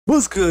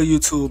What's good,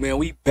 YouTube, man?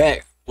 We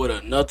back with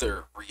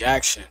another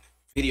reaction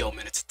video,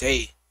 man.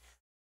 Today,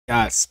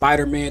 got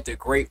Spider-Man the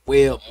Great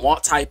Web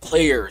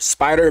multiplayer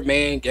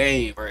Spider-Man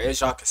game, where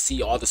as y'all can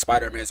see, all the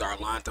Spider-Mans are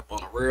lined up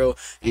on the reel,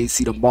 and you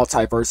see the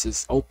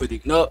multiverses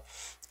opening up.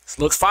 This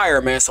looks fire,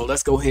 man. So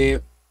let's go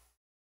ahead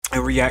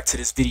and react to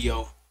this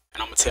video,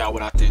 and I'm gonna tell y'all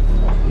what I think.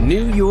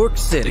 New York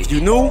City. If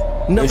you new,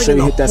 make Nothing sure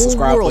you in hit that the whole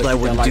subscribe world button. I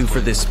wouldn't do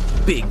for this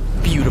big,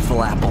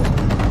 beautiful apple.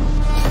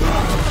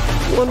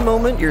 One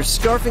moment, you're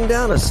scarfing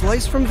down a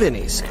slice from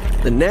Vinny's.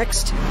 The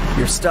next,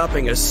 you're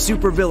stopping a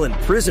supervillain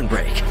prison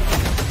break.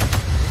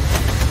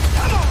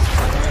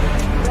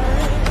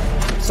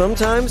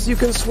 Sometimes you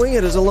can swing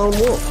it as a lone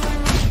wolf,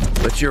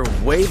 but you're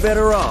way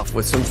better off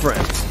with some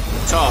friends.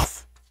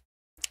 Tough.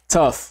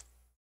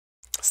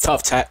 It's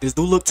tough, chat. This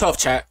do look tough,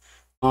 chat.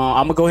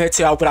 I'm gonna go ahead and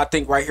tell y'all what I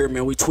think right here,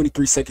 man. We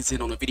 23 seconds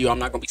in on the video. I'm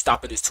not gonna be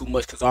stopping this too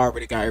much because I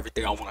already got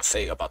everything I want to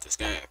say about this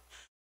game.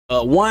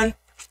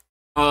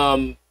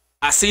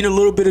 I seen a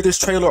little bit of this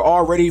trailer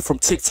already from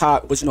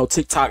TikTok, but you know,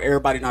 TikTok,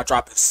 everybody not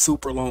dropping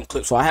super long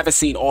clips, so I haven't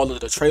seen all of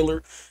the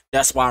trailer.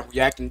 That's why I'm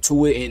reacting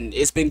to it, and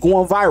it's been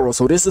going viral.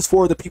 So this is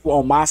for the people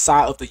on my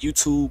side of the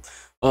YouTube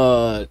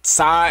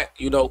side,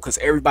 you know, because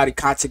everybody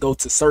content go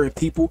to certain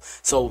people.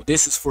 So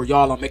this is for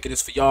y'all. I'm making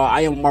this for y'all.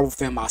 I am a Marvel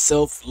fan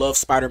myself. Love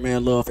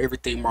Spider-Man. Love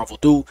everything Marvel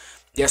do.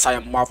 Yes, I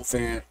am a Marvel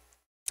fan,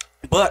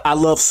 but I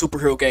love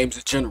superhero games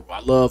in general.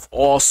 I love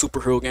all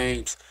superhero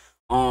games.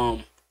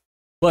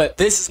 But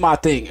this is my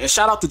thing. And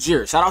shout out to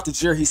Jer. Shout out to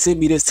Jer. He sent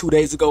me this 2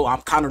 days ago.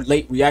 I'm kind of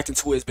late reacting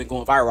to it. It's been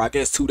going viral, I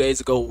guess, 2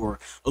 days ago or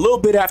a little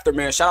bit after,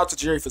 man. Shout out to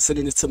Jerry for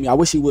sending this to me. I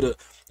wish he would have,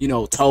 you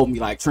know, told me,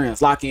 like,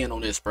 Trends, lock in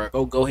on this, bro.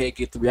 Go ahead,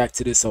 get to react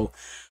to this. So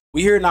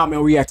we here now,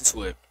 man, reacting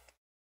to it.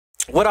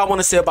 What I want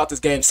to say about this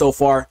game so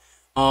far,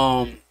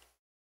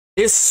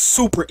 it's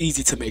super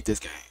easy to make this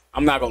game.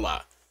 I'm not going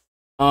to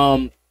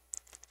lie.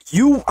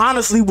 You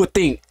honestly would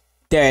think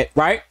that,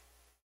 right?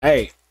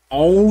 Hey,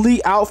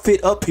 only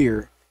outfit up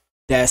here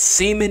that's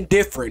seeming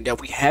different that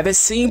we haven't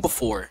seen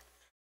before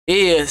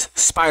is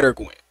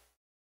Spider-Gwen.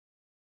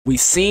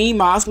 We've seen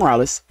Miles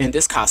Morales in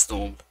this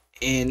costume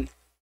in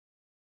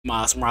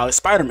Miles Morales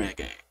Spider-Man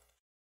game.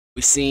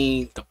 We've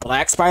seen the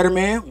Black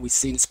Spider-Man, we've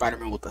seen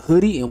Spider-Man with the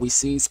hoodie, and we've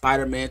seen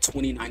Spider-Man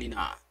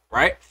 2099,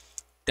 right?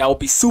 That will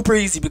be super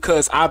easy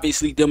because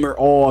obviously them are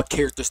all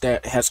characters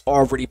that has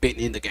already been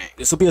in the game.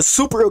 This will be a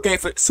super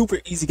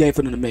easy game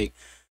for them to make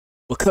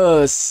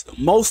because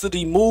most of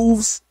the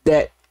moves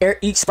that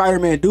each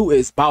Spider-Man do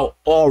is about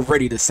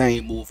already the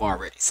same move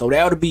already. So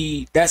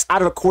that's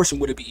out of the question.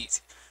 Would it be easy?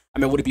 I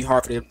mean, would it be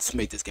hard for them to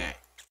make this game?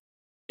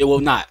 It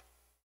will not.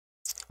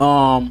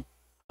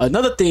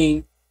 Another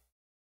thing,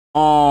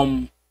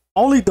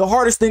 only the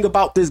hardest thing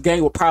about this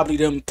game will probably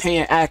them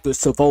paying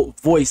actors to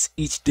voice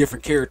each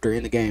different character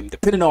in the game,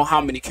 depending on how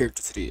many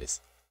characters it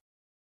is.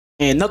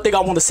 And nothing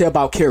I want to say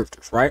about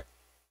characters, right?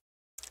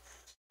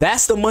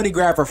 That's the money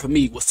grabber for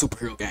me with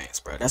superhero games,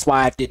 bro. That's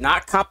why I did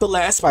not cop the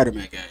last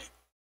Spider-Man game.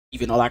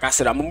 Even though, like I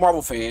said, I'm a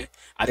Marvel fan,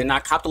 I did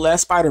not cop the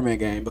last Spider-Man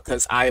game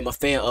because I am a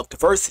fan of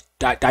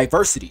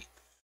diversity.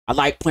 I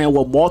like playing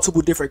with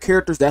multiple different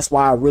characters. That's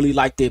why I really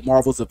liked it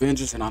Marvel's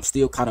Avengers, and I'm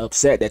still kind of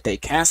upset that they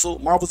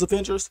canceled Marvel's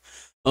Avengers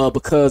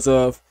because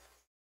of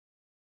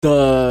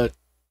the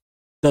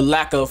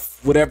lack of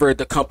whatever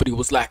the company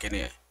was lacking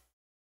in.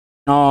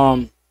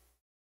 I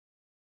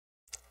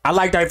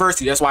like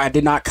diversity. That's why I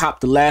did not cop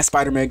the last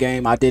Spider-Man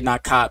game. I did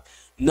not cop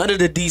none of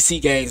the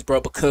DC games,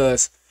 bro,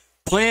 because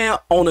playing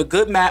on a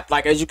good map,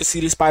 like as you can see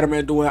this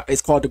Spider-Man doing,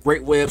 it's called the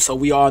Great Web. So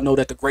we all know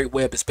that the Great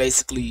Web is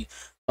basically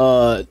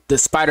the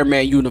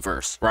Spider-Man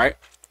universe, right?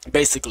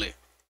 Basically.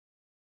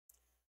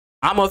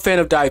 I'm a fan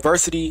of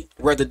diversity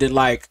rather than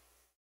like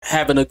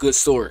having a good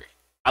story.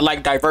 I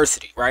like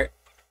diversity, right?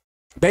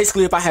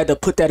 Basically, if I had to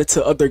put that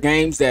into other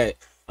games that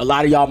a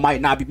lot of y'all might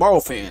not be Marvel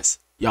fans,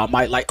 y'all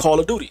might like Call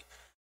of Duty.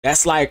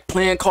 That's like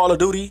playing Call of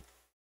Duty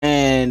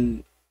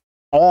and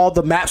all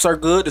the maps are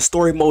good, the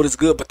story mode is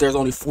good, but there's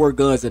only 4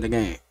 guns in the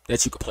game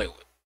that you can play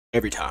with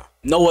every time.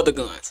 No other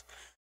guns.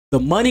 The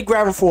money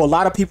grabber for a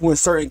lot of people in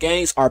certain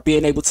games are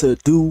being able to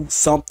do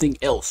something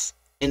else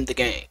in the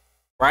game,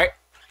 right?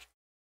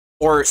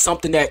 Or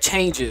something that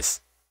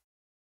changes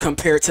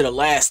compared to the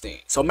last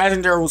thing. So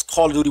imagine there was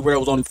Call of Duty where it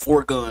was only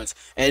 4 guns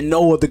and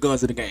no other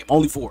guns in the game.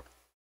 Only 4.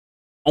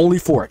 Only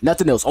 4.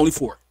 Nothing else. Only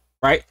 4.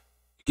 Right?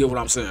 You get what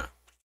I'm saying?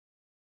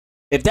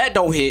 If that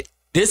don't hit,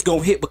 this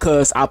gonna hit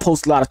because I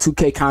post a lot of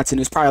 2K content.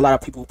 There's probably a lot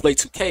of people who play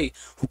 2K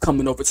who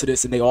coming over to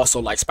this and they also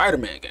like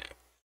Spider-Man game,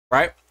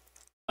 right?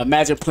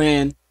 Imagine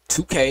playing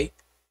 2K,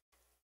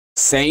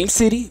 same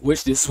city,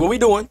 which this is what we're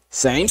doing.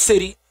 Same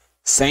city,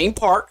 same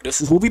park.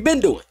 This is what we've been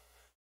doing.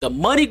 The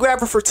money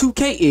grabber for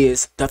 2K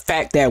is the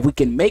fact that we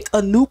can make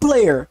a new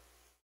player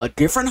a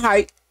different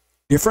height,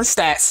 different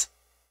stats,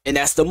 and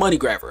that's the money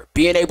grabber.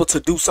 Being able to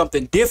do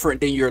something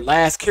different than your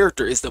last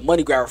character is the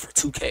money grabber for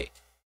 2K.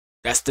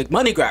 That's the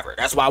money grabber.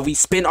 That's why we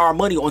spend our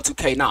money on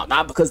 2K now.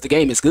 Not because the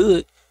game is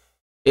good.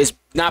 It's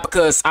not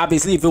because,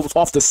 obviously, if it was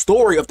off the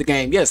story of the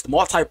game, yes,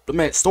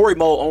 the story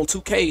mode on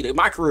 2K, in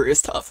my career,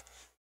 is tough.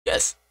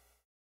 Yes.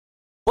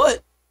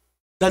 But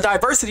The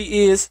diversity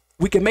is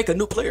we can make a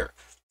new player.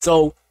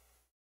 So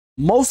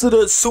most of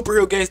the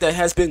superhero games that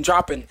has been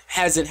dropping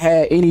hasn't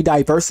had any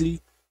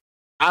diversity.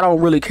 I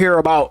don't really care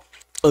about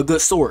a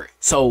good story.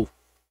 So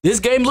this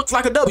game looks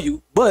like a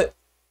W, but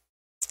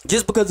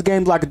just because the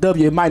game's like a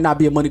W, it might not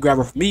be a money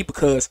grabber for me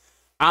because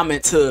I'm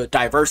into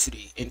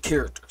diversity in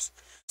characters.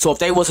 So if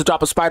they was to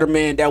drop a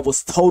Spider-Man that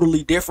was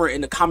totally different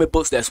in the comic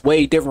books, that's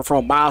way different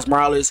from Miles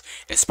Morales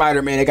and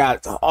Spider-Man, they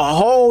got a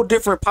whole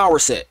different power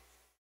set,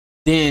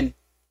 then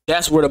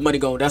that's where the money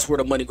goes. That's where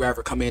the money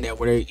grabber come in at,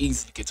 where they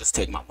easily can just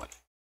take my money.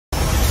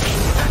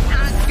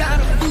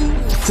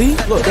 See,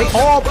 look, they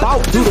all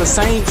about do the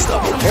same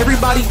stuff.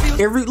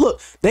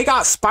 Look, they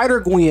got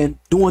Spider-Gwen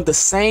doing the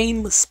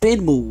same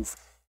spin move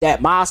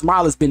that Miles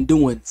Morales been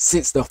doing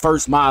since the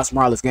first Miles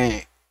Morales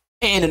game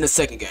and in the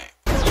second game.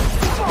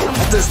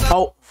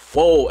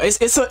 Whoa,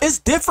 it's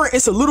different.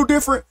 It's a little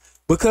different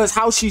because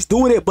how she's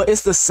doing it, but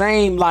it's the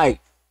same like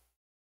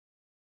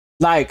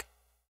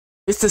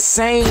it's the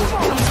same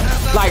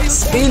like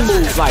spin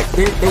moves. Like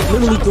they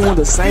literally doing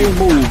the same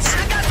moves.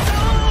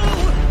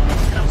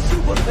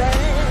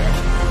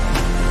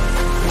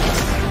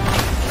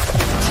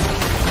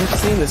 I've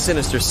seen the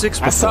Sinister Six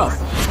before.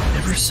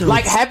 Never so.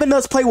 Like having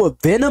us play with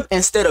Venom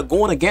instead of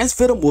going against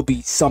Venom would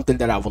be something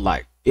that I would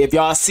like. If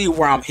y'all see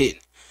where I'm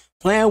hitting.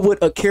 Playing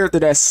with a character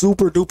that's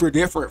super duper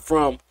different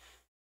from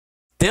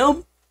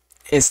them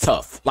is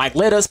tough. Like,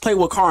 let us play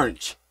with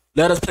Carnage.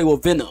 Let us play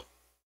with Venom. You know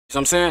what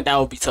I'm saying? That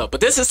would be tough.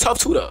 But this is tough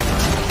too, though.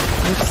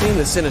 I've seen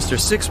the Sinister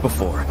Six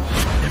before.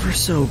 Never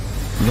so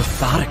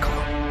methodical.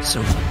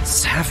 So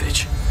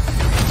savage.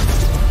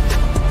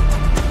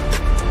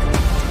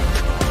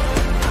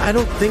 I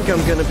don't think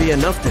I'm gonna be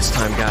enough this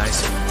time,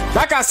 guys.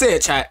 Like I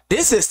said, chat,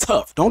 this is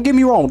tough. Don't get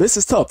me wrong. This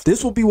is tough.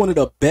 This will be one of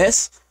the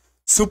best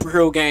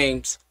superhero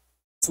games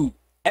to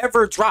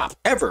ever drop,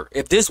 ever.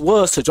 If this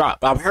was to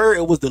drop, I've heard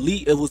it was the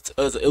lead. It was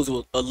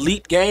an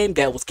elite game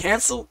that was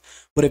canceled.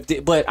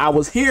 But I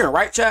was hearing,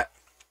 right, chat,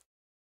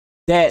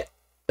 that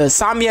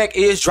Insomniac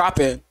is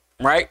dropping.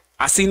 Right,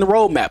 I seen the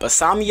roadmap.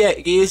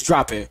 Insomniac is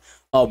dropping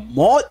a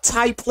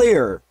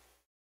multiplayer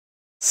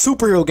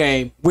superhero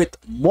game with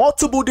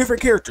multiple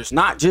different characters,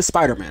 not just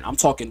Spider-Man. I'm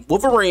talking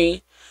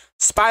Wolverine,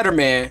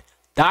 Spider-Man,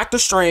 Doctor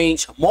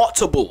Strange,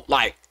 multiple,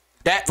 like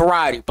that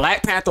variety.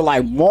 Black Panther,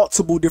 like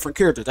multiple different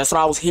characters. That's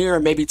what I was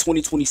hearing, maybe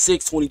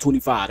 2026,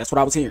 2025. That's what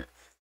I was hearing.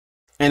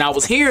 And I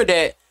was hearing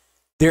that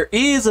there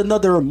is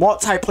another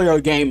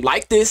multiplayer game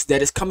like this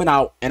that is coming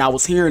out. And I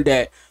was hearing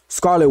that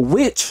Scarlet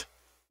Witch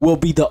will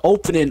be the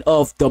opening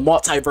of the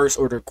multiverse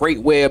or the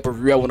Great Web, or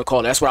whatever you want to call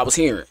it. That's what I was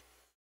hearing.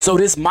 So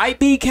this might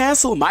be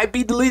canceled, might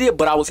be deleted,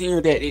 but I was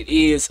hearing that it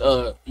is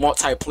a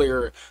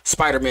multiplayer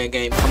Spider-Man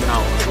game coming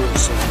out real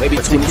soon. Maybe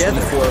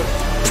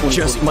 2024,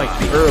 just might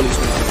be early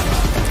 2024.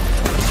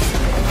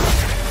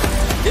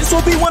 This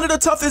will be one of the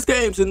toughest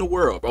games in the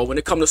world, bro, when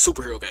it comes to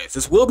superhero games.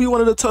 This will be one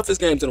of the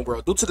toughest games in the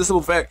world due to the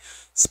simple fact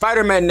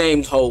Spider-Man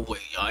names whole way,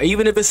 y'all.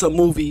 Even if it's a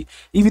movie,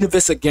 even if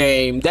it's a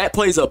game, that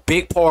plays a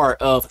big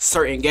part of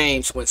certain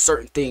games when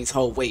certain things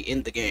hold weight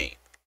in the game.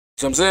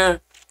 See what I'm saying?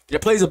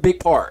 It plays a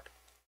big part.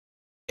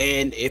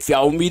 And if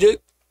y'all want me to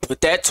put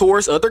that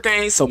towards other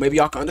games, so maybe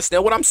y'all can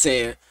understand what I'm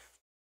saying,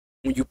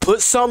 when you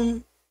put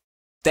something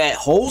that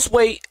holds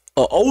weight,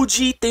 an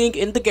OG thing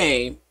in the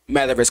game,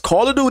 matter if it's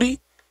Call of Duty,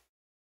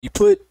 you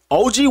put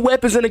OG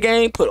weapons in the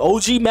game, put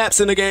OG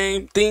maps in the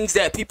game, things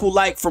that people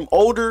like from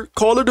older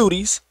Call of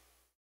Duties,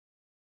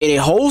 and it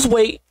holds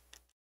weight,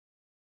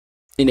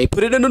 and they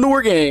put it in a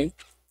newer game,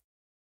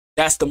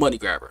 that's the money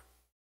grabber.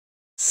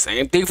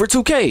 Same thing for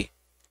 2K.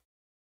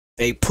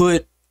 They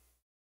put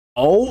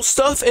old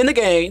stuff in the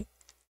game,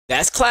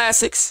 that's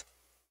classics,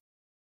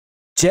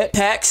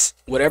 jetpacks,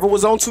 whatever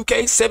was on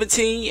 2K,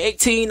 17,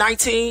 18,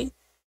 19,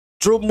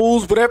 dribble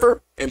moves,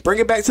 whatever, and bring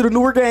it back to the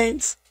newer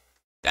games.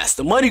 That's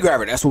the money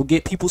grabber. That's what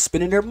get people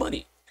spending their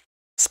money.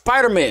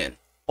 Spider-Man,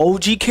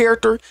 OG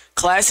character,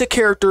 classic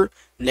character,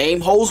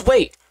 name holds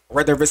weight.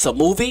 Whether it's a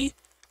movie,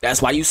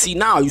 that's why you see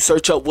now, you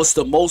search up what's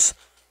the most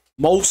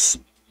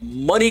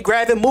money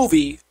grabbing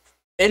movie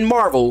in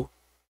Marvel.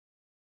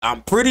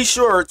 I'm pretty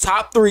sure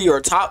top 3 or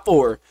top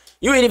 4.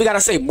 You ain't even gotta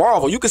say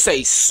Marvel. You could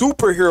say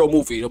superhero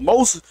movie. The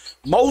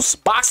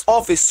most box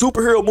office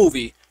superhero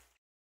movie.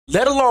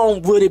 Let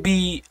alone would it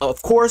be,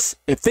 of course,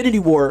 Infinity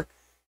War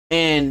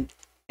and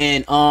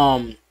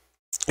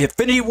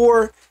Infinity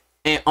War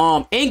and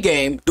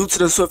Endgame, due to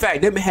the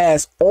fact that it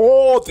has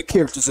all the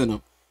characters in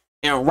them.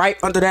 And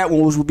right under that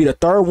one, which would be the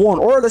third one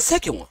or the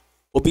second one,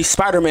 will be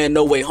Spider-Man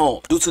No Way Home,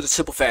 due to the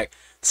simple fact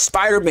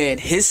Spider-Man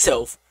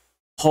himself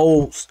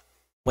holds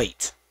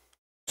weight.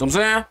 You know what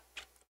I'm saying?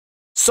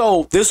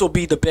 So this will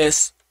be the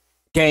best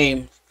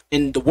game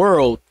in the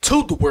world,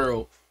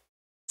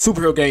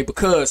 superhero game,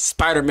 because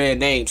Spider-Man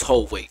names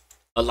hold weight.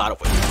 A lot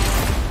of weight.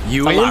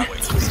 You a in? lot of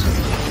weight.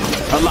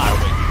 A lot of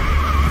weight.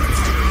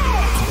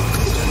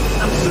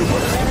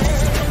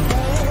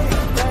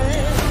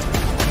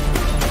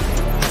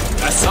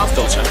 That's tough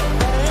though, chat.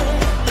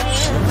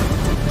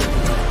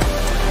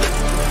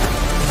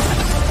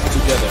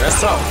 Together, that's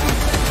tough.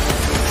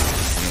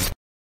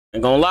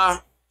 Ain't gonna lie.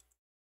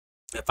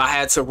 If I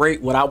had to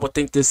rate what I would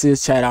think this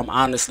is, Chad, I'm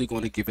honestly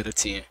going to give it a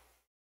 10.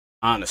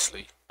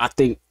 Honestly, I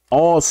think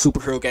all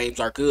superhero games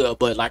are good,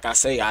 but like I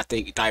say, I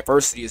think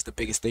diversity is the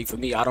biggest thing for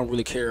me. I don't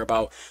really care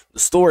about the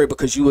story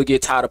because you will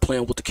get tired of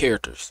playing with the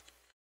characters.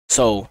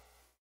 So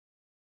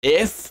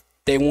if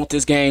they want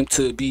this game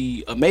to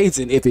be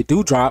amazing, if it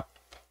do drop,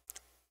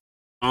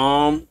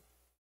 add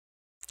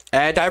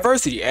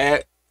diversity,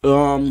 add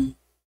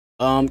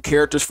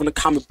characters from the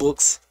comic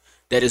books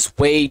that is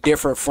way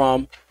different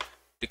from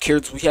the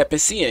characters we have been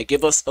seeing.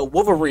 Give us a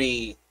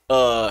Wolverine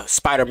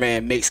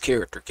Spider-Man mixed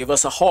character. Give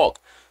us a Hulk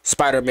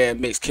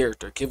Spider-Man mixed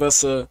character. Give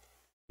us a,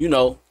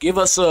 give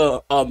us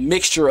a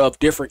mixture of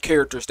different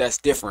characters that's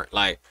different.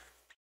 Like,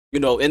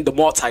 in the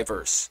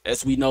multiverse.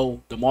 As we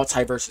know, the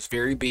multiverse is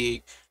very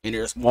big, and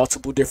there's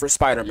multiple different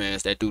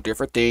Spider-Mans that do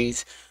different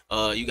things.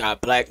 You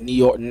got Black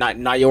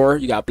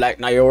Nayor, you got Black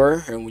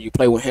Nayor, and when you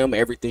play with him,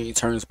 everything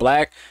turns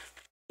black.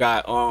 You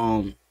got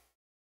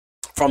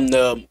from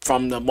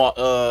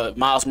the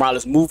Miles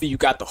Morales movie, you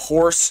got the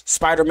horse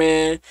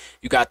Spider-Man,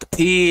 you got the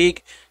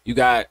pig, you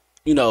got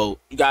you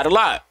got a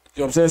lot.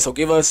 You know what I'm saying? So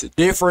give us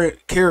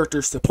different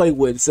characters to play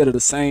with instead of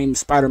the same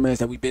Spider-Mans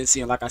that we've been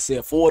seeing. Like I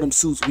said, 4 of them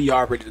suits we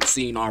already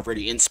seen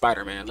in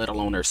Spider-Man, let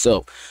alone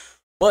herself.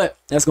 But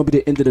that's going to be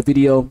the end of the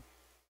video.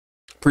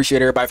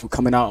 Appreciate everybody for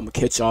coming out. I'm going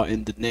to catch y'all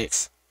in the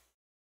next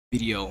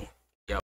video.